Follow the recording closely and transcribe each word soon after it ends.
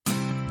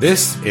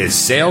This is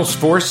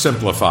Salesforce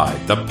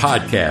Simplified, the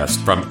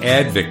podcast from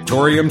Ad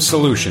Victoriam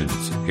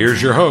Solutions.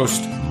 Here's your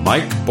host,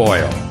 Mike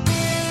Boyle.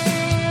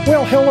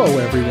 Well, hello,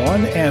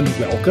 everyone, and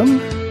welcome.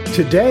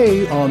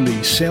 Today on the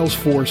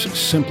Salesforce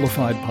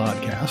Simplified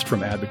podcast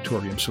from Ad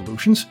Victoriam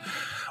Solutions,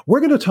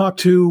 we're going to talk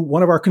to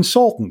one of our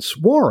consultants,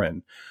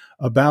 Warren,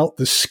 about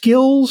the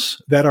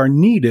skills that are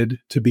needed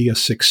to be a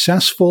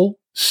successful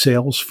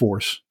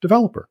Salesforce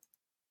developer.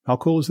 How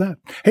cool is that?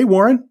 Hey,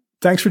 Warren,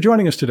 thanks for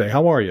joining us today.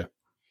 How are you?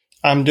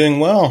 I'm doing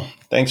well.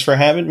 Thanks for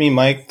having me,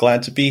 Mike.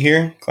 Glad to be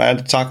here. Glad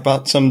to talk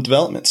about some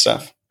development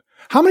stuff.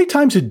 How many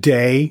times a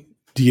day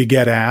do you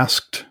get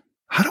asked,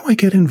 how do I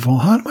get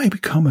involved? How do I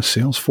become a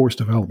Salesforce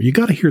developer? You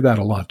got to hear that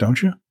a lot,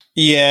 don't you?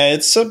 Yeah,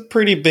 it's a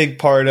pretty big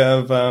part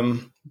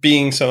of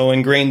being so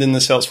ingrained in the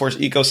Salesforce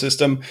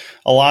ecosystem.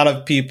 A lot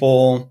of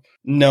people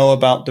know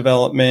about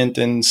development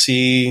and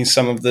see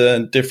some of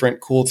the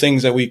different cool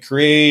things that we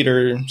create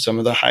or some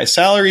of the high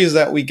salaries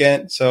that we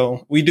get.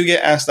 So we do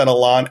get asked that a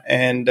lot.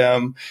 And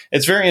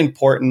it's very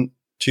important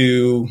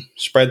to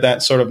spread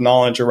that sort of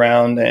knowledge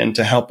around and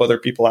to help other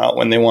people out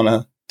when they want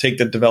to take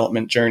the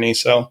development journey.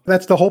 So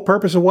that's the whole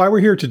purpose of why we're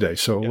here today.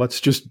 So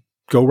Let's just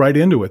go right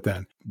into it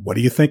then. What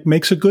do you think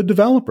makes a good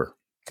developer?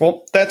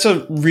 Well, that's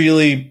a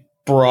really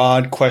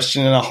broad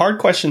question and a hard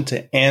question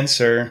to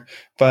answer,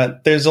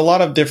 but there's a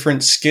lot of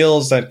different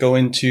skills that go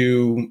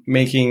into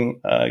making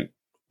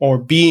or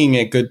being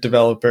a good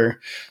developer.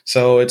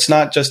 So it's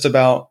not just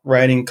about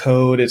writing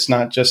code. It's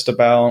not just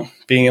about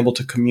being able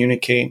to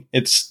communicate.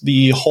 It's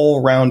the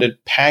whole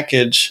rounded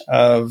package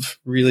of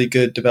really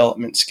good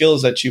development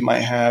skills that you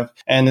might have.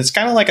 And it's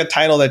kind of like a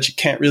title that you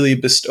can't really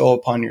bestow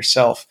upon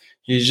yourself.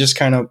 You just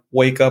kind of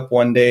wake up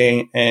one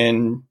day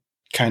and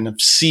kind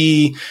of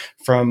see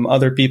from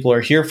other people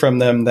or hear from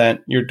them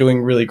that you're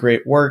doing really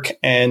great work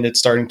and it's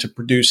starting to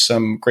produce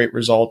some great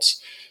results.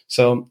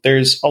 So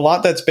there's a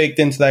lot that's baked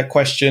into that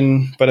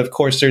question, but of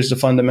course there's the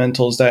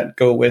fundamentals that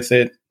go with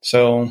it.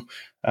 So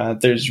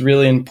there's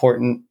really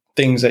important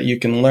things that you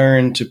can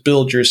learn to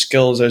build your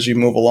skills as you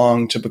move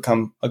along to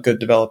become a good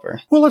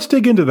developer. Well, let's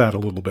dig into that a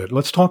little bit.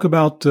 Let's talk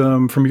about,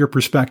 from your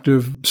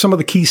perspective, some of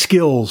the key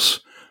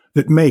skills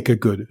that make a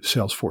good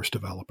Salesforce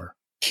developer.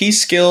 Key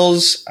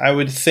skills, I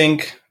would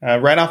think,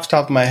 right off the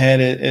top of my head,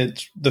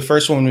 it's the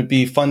first one would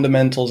be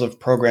fundamentals of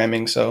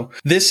programming. So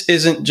this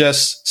isn't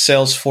just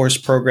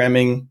Salesforce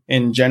programming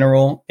in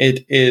general.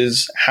 It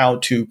is how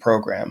to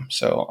program.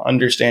 So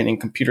understanding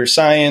computer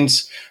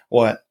science,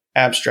 what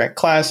abstract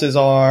classes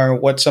are,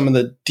 what some of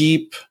the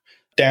deep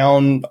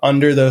down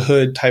under the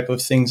hood type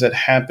of things that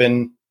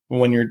happen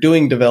when you're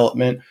doing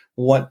development,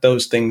 what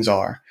those things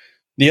are.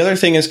 The other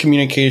thing is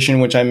communication,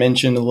 which I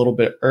mentioned a little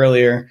bit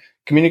earlier.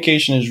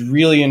 Communication is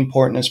really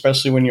important,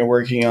 especially when you're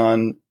working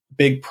on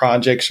big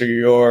projects or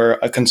you're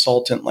a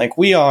consultant like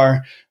we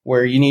are,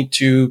 where you need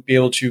to be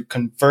able to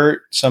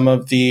convert some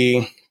of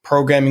the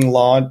programming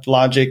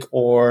logic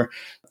or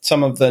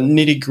some of the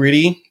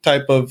nitty-gritty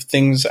type of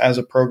things as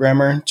a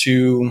programmer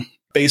to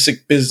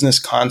basic business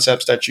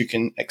concepts that you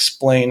can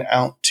explain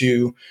out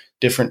to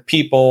different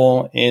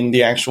people in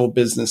the actual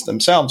business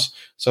themselves.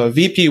 So a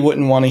VP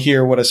wouldn't want to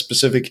hear what a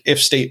specific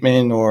if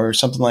statement or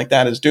something like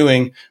that is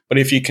doing. But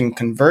if you can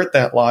convert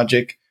that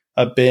logic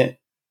a bit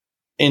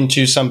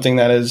into something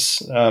that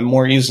is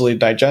more easily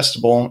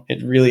digestible,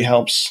 it really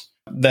helps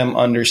them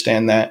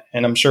understand that.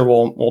 And I'm sure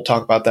we'll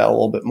talk about that a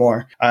little bit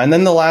more. And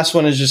then the last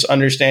one is just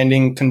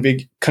understanding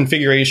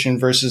configuration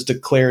versus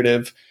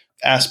declarative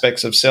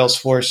aspects of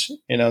Salesforce.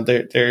 You know,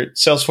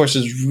 Salesforce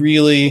is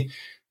really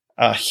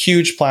a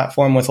huge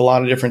platform with a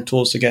lot of different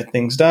tools to get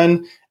things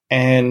done.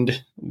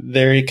 And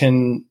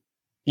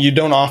you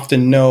don't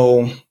often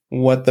know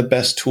what the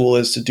best tool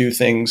is to do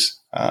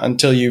things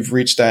until you've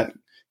reached that,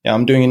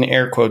 I'm doing in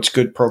air quotes,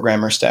 good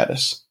programmer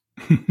status.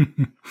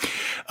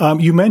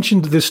 You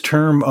mentioned this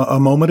term a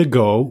moment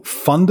ago,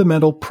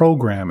 fundamental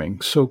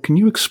programming. So can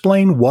you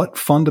explain what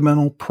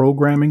fundamental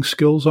programming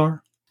skills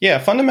are? Yeah,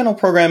 fundamental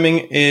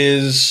programming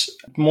is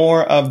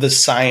more of the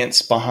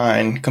science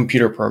behind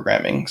computer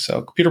programming.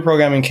 So computer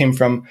programming came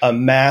from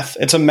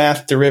it's a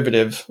math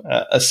derivative,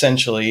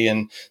 essentially.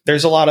 And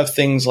there's a lot of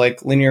things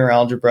like linear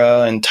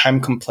algebra and time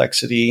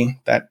complexity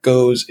that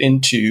goes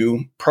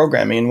into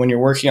programming. And when you're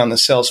working on the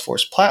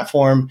Salesforce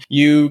platform,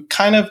 you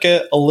kind of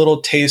get a little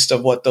taste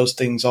of what those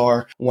things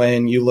are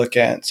when you look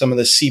at some of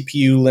the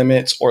CPU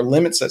limits or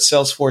limits that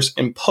Salesforce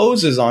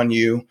imposes on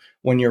you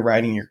when you're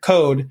writing your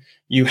code.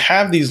 You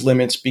have these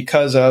limits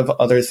because of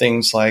other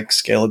things like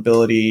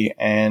scalability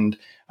and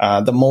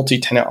the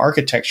multi-tenant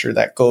architecture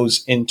that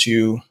goes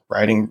into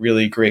writing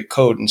really great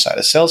code inside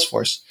of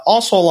Salesforce.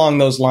 Also along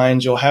those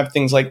lines, you'll have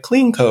things like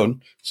clean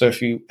code. So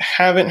if you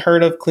haven't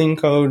heard of clean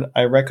code,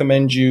 I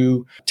recommend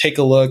you take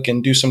a look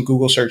and do some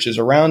Google searches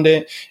around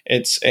it.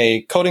 It's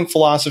a coding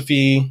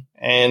philosophy,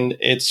 and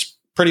it's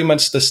pretty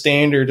much the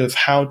standard of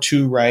how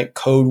to write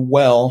code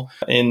well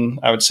in,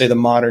 I would say, the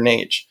modern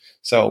age.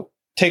 So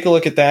take a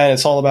look at that.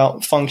 It's all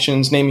about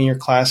functions, naming your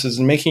classes,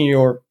 and making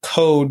your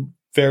code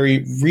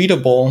very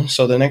readable.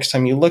 So the next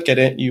time you look at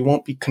it, you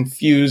won't be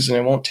confused and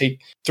it won't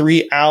take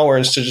 3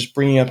 hours to just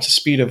bring you up to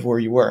speed of where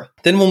you were.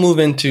 Then we'll move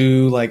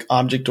into like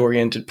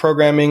object-oriented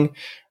programming.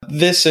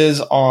 This is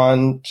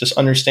on just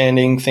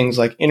understanding things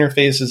like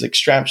interfaces,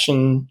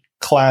 extraction,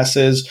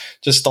 classes,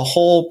 just the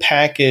whole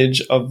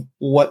package of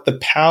what the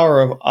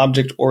power of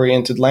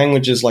object-oriented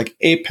languages like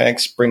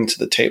Apex bring to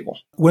the table.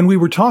 When we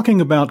were talking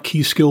about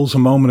key skills a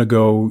moment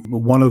ago,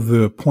 one of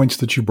the points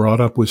that you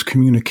brought up was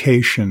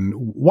communication.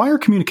 Why are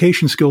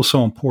communication skills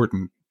so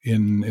important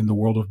in the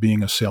world of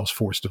being a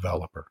Salesforce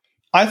developer?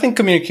 I think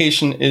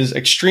communication is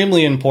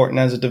extremely important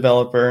as a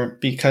developer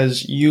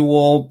because you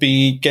will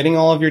be getting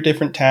all of your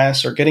different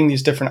tasks or getting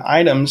these different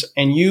items,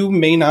 and you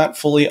may not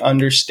fully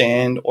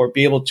understand or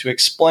be able to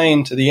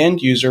explain to the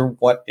end user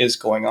what is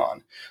going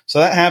on. So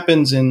that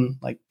happens in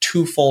like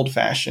twofold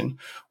fashion.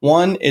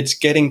 One, it's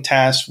getting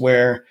tasks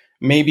where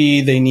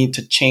maybe they need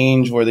to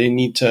change or they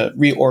need to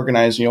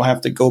reorganize, and you'll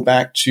have to go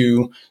back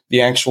to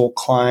the actual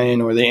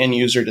client or the end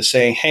user to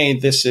say, hey,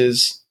 this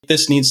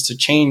needs to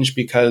change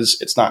because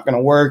it's not going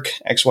to work.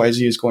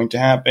 XYZ is going to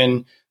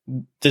happen.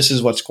 This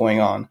is what's going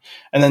on.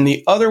 And then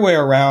the other way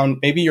around,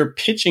 maybe you're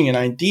pitching an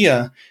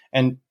idea,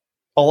 and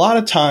a lot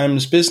of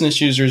times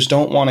business users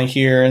don't want to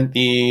hear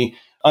the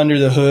under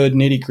the hood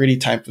nitty gritty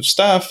type of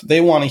stuff.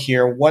 They want to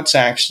hear what's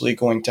actually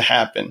going to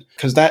happen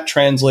because that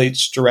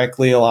translates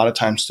directly a lot of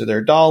times to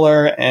their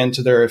dollar and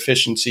to their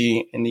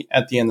efficiency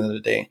at the end of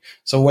the day.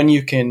 So when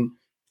you can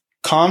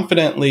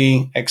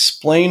confidently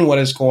explain what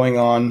is going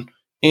on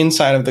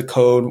inside of the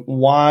code,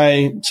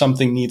 why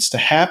something needs to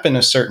happen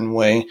a certain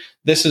way,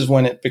 this is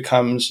when it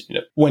becomes,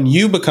 when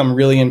you become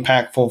really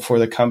impactful for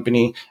the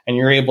company and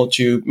you're able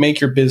to make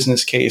your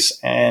business case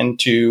and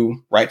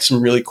to write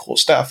some really cool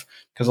stuff.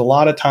 Because a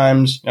lot of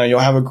times, you'll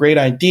have a great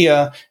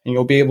idea and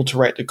you'll be able to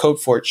write the code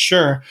for it,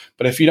 sure.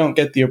 But if you don't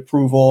get the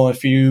approval,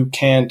 if you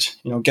can't,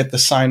 get the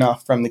sign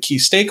off from the key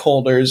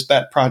stakeholders,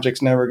 that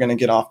project's never going to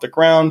get off the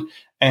ground,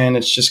 and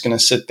it's just going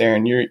to sit there,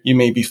 and you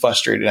may be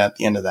frustrated at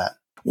the end of that.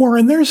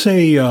 Warren, there's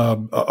a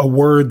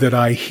word that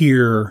I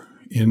hear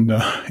in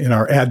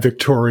our Ad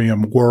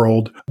Victoriam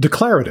world,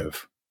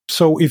 declarative.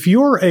 So if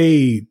you're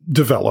a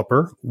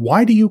developer,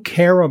 why do you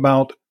care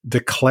about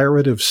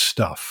declarative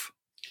stuff?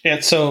 Yeah,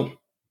 so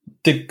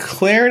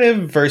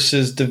declarative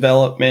versus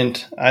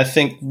development, I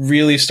think,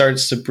 really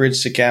starts to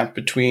bridge the gap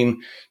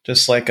between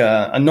just like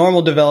a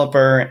normal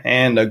developer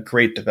and a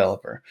great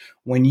developer.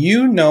 When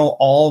you know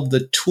all of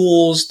the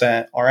tools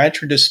that are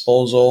at your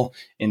disposal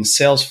in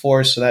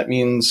Salesforce, so that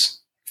means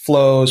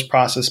flows,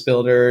 process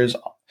builders,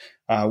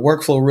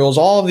 workflow rules,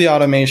 all of the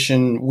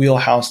automation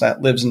wheelhouse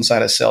that lives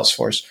inside of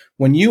Salesforce.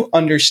 When you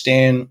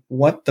understand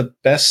what the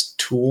best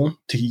tool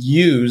to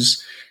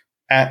use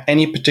at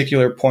any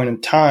particular point in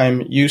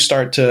time, you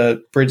start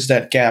to bridge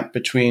that gap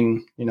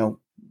between,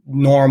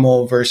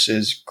 normal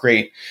versus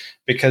great,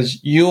 because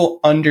you'll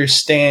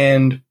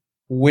understand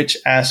which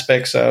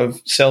aspects of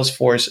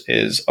Salesforce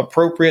is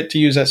appropriate to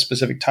use at a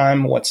specific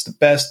time, what's the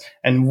best,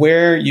 and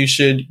where you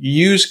should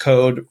use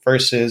code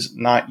versus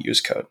not use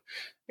code.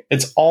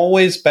 It's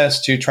always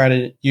best to try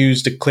to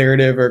use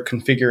declarative or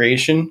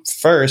configuration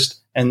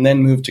first and then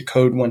move to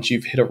code once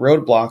you've hit a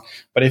roadblock.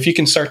 But if you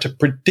can start to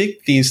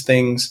predict these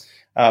things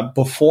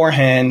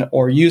beforehand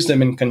or use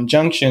them in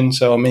conjunction,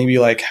 so maybe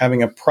like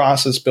having a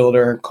process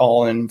builder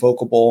call an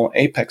invocable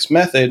Apex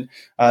method,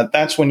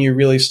 that's when you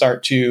really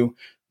start to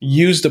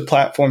use the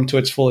platform to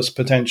its fullest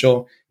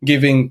potential,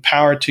 giving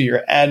power to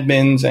your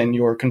admins and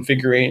your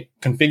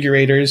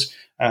configurators,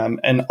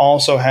 and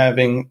also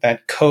having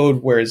that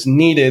code where it's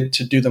needed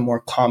to do the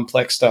more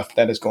complex stuff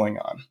that is going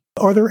on.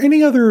 Are there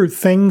any other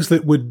things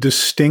that would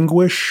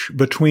distinguish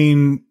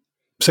between,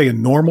 say, a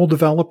normal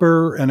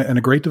developer and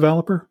a great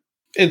developer?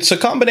 It's a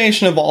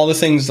combination of all the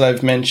things that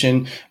I've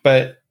mentioned,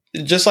 but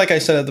just like I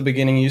said at the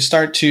beginning, you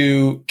start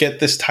to get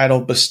this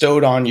title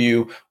bestowed on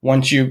you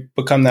once you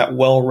become that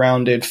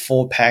well-rounded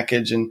full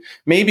package. And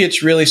maybe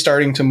it's really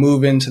starting to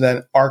move into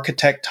that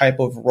architect type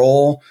of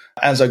role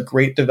as a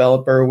great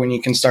developer when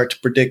you can start to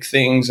predict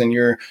things and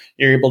you're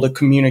able to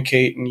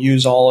communicate and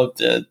use all of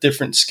the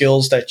different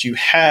skills that you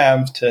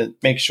have to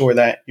make sure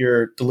that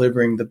you're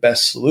delivering the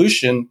best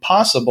solution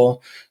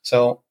possible.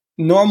 So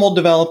normal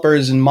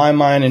developers, in my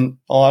mind, and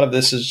a lot of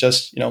this is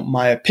just,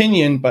 my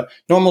opinion, but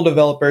normal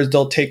developers,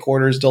 they'll take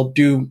orders, they'll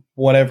do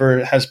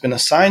whatever has been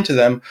assigned to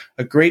them.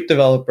 A great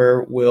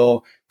developer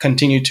will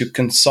continue to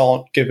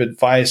consult, give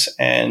advice,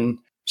 and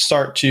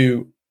start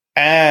to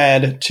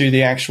add to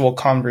the actual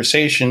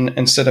conversation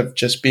instead of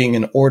just being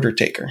an order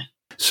taker.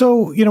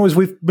 So, as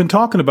we've been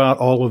talking about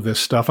all of this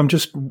stuff, I'm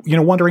just,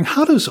 wondering,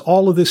 how does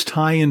all of this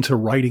tie into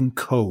writing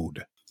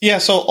code? Yeah,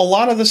 so a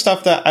lot of the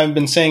stuff that I've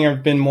been saying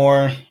have been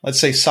more, let's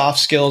say, soft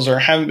skills or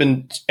haven't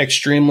been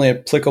extremely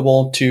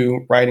applicable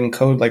to writing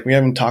code. Like we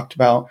haven't talked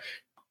about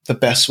the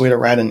best way to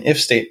write an if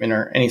statement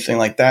or anything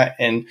like that.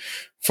 And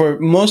for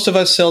most of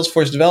us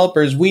Salesforce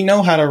developers, we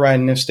know how to write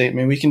an if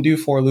statement. We can do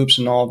for loops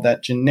and all of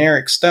that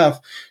generic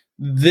stuff.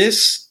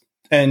 This,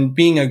 and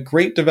being a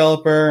great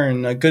developer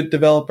and a good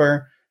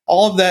developer,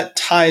 all of that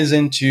ties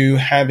into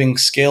having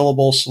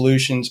scalable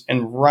solutions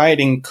and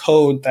writing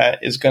code that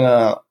is going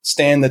to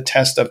stand the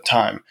test of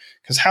time.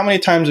 Because how many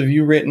times have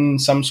you written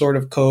some sort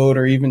of code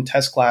or even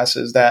test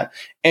classes that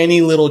any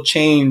little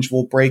change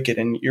will break it,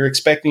 and you're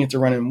expecting it to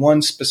run in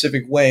one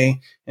specific way,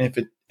 and if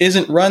it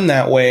isn't run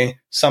that way,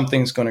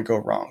 something's going to go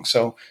wrong.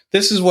 So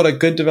this is what a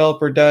good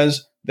developer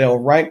does. They'll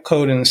write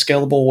code in a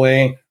scalable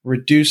way,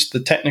 reduce the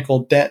technical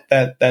debt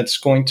that's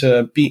going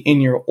to be in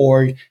your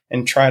org,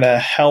 and try to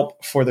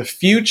help for the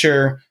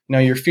future,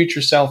 your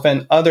future self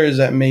and others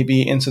that may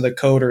be into the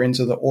code or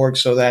into the org,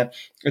 so that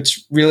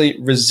it's really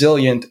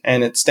resilient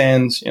and it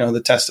stands,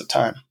 the test of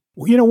time.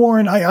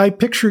 Warren, I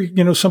picture,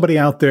 somebody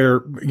out there,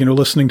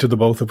 listening to the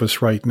both of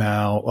us right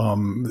now.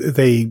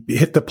 They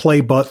hit the play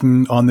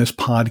button on this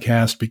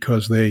podcast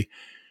because they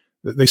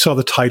saw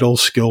the title,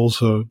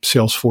 Skills a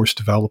Salesforce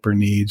Developer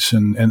Needs,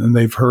 and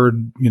they've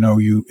heard,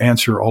 you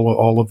answer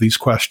all of these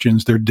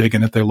questions. They're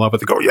digging it. They love it.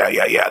 They go,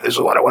 yeah, this is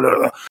what I want to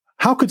know.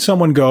 How could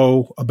someone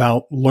go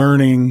about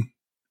learning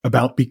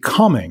about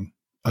becoming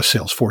a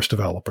Salesforce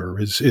developer?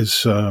 Is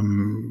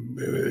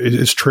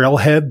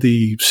Trailhead,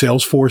 the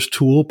Salesforce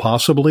tool,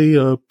 possibly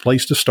a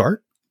place to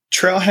start?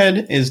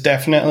 Trailhead is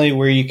definitely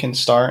where you can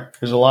start.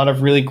 There's a lot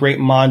of really great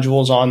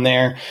modules on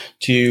there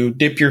to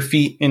dip your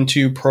feet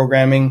into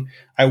programming.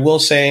 I will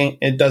say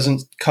it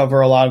doesn't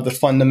cover a lot of the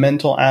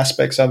fundamental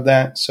aspects of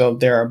that. So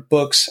there are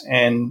books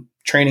and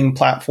training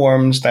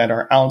platforms that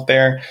are out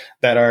there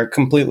that are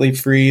completely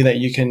free that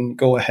you can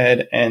go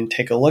ahead and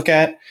take a look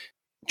at.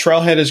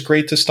 Trailhead is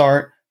great to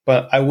start,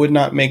 but I would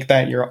not make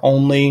that your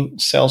only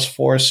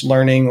Salesforce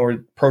learning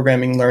or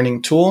programming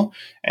learning tool,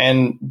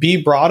 and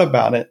be broad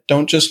about it.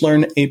 Don't just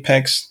learn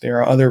Apex. There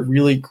are other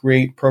really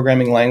great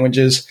programming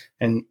languages.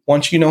 And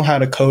once you know how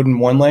to code in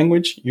one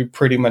language, you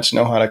pretty much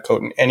know how to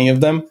code in any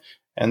of them.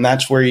 And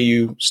that's where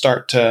you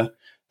start to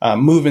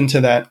move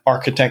into that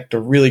architect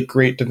or really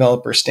great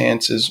developer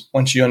stances.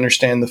 Once you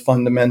understand the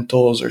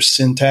fundamentals or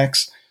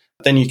syntax,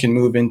 then you can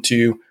move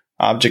into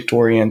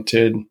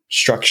object-oriented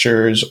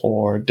structures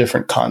or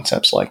different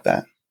concepts like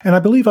that. And I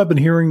believe I've been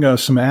hearing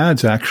some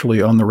ads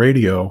actually on the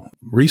radio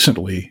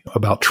recently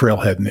about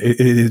Trailhead, and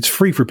it's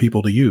free for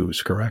people to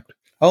use, correct?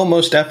 Oh,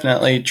 most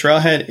definitely.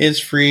 Trailhead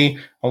is free,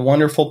 a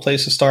wonderful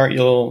place to start.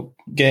 You'll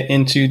get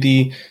into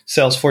the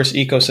Salesforce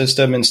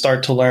ecosystem and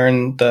start to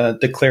learn the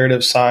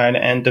declarative side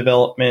and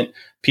development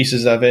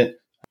pieces of it.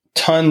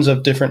 Tons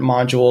of different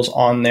modules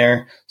on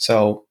there.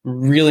 So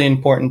really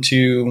important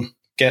to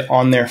get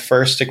on there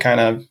first to kind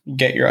of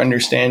get your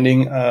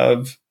understanding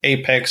of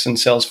Apex and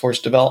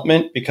Salesforce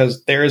development,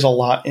 because there is a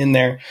lot in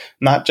there,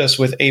 not just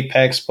with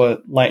Apex,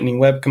 but Lightning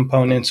Web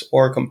Components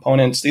or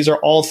components. These are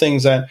all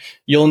things that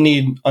you'll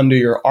need under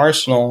your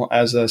arsenal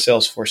as a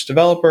Salesforce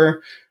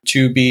developer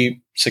to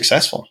be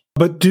successful.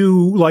 But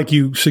do like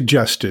you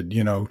suggested,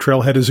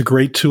 Trailhead is a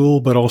great tool,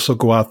 but also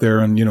go out there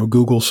and,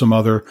 Google some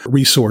other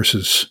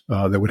resources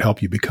that would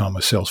help you become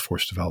a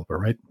Salesforce developer,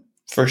 right?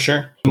 For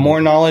sure. The more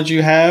knowledge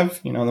you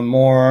have, the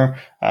more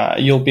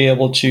you'll be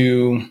able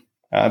to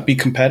be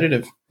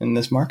competitive in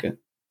this market.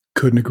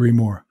 Couldn't agree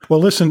more. Well,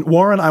 listen,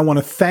 Warren, I want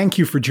to thank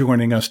you for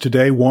joining us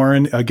today.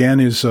 Warren,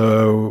 again, is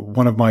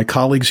one of my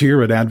colleagues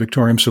here at Ad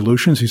Victoriam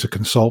Solutions. He's a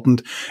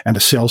consultant and a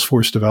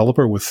Salesforce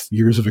developer with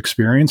years of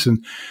experience.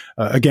 And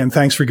again,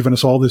 thanks for giving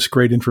us all this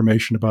great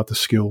information about the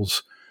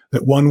skills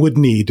that one would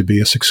need to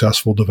be a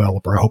successful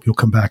developer. I hope you'll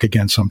come back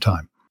again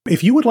sometime.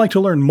 If you would like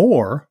to learn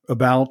more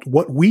about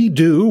what we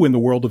do in the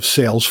world of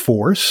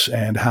Salesforce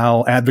and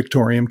how Ad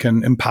Victoriam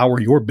can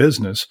empower your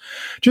business,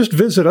 just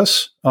visit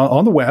us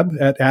on the web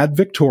at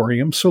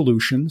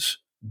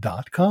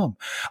advictoriamsolutions.com.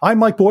 I'm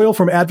Mike Boyle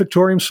from Ad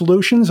Victoriam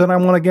Solutions, and I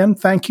want to again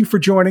thank you for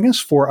joining us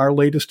for our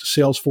latest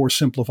Salesforce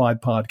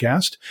Simplified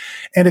podcast.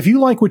 And if you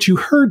like what you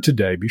heard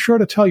today, be sure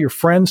to tell your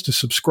friends to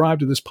subscribe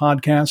to this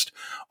podcast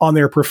on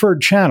their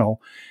preferred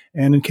channel.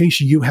 And in case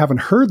you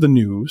haven't heard the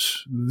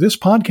news, this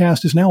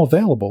podcast is now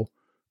available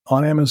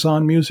on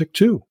Amazon Music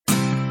too.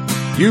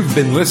 You've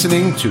been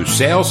listening to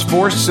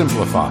Salesforce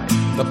Simplified,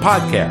 the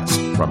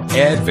podcast from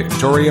Ad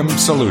Victoriam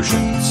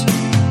Solutions.